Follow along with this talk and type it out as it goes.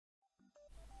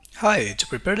Hi, to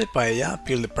prepare the paella,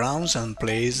 peel the prawns and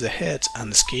place the head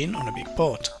and the skin on a big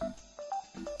pot.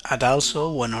 Add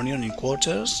also 1 onion in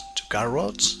quarters, 2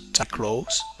 carrots, 10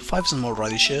 cloves, 5 small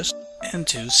radishes and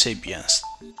 2 sepias.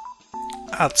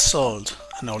 Add salt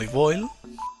and olive oil.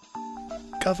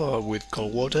 Cover with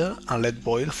cold water and let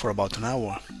boil for about an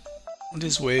hour.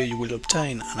 This way you will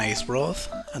obtain a nice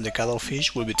broth and the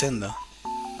cuttlefish will be tender.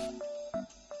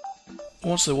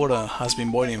 Once the water has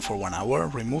been boiling for 1 hour,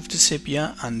 remove the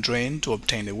sepia and drain to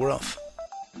obtain the broth.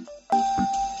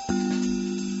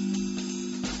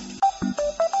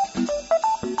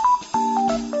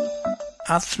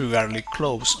 Add 3 garlic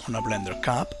cloves on a blender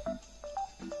cup,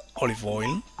 olive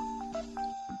oil,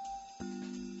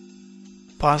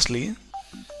 parsley,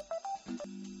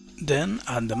 then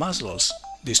add the mussels,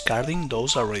 discarding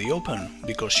those already open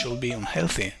because should be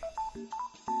unhealthy.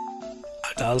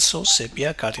 Add also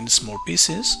sepia cut in small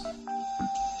pieces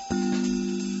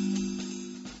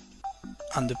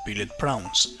and the peeled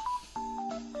prawns.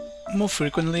 Move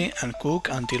frequently and cook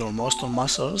until almost all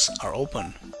mussels are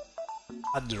open.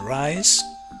 Add the rice,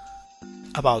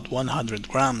 about 100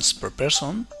 grams per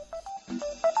person,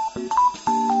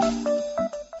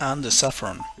 and the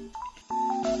saffron.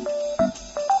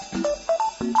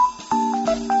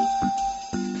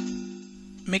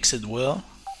 Mix it well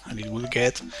and it will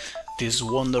get this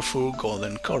wonderful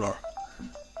golden color.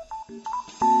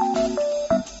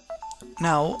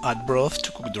 Now add broth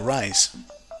to cook the rice.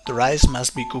 The rice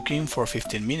must be cooking for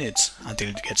 15 minutes until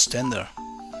it gets tender.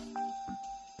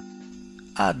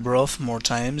 Add broth more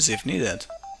times if needed.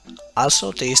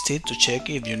 Also taste it to check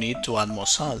if you need to add more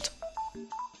salt.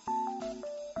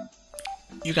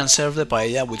 You can serve the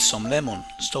paella with some lemon,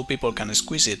 so people can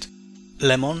squeeze it.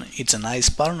 Lemon is a nice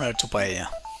partner to paella.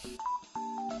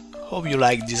 Hope you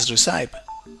like this recipe.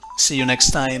 See you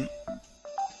next time!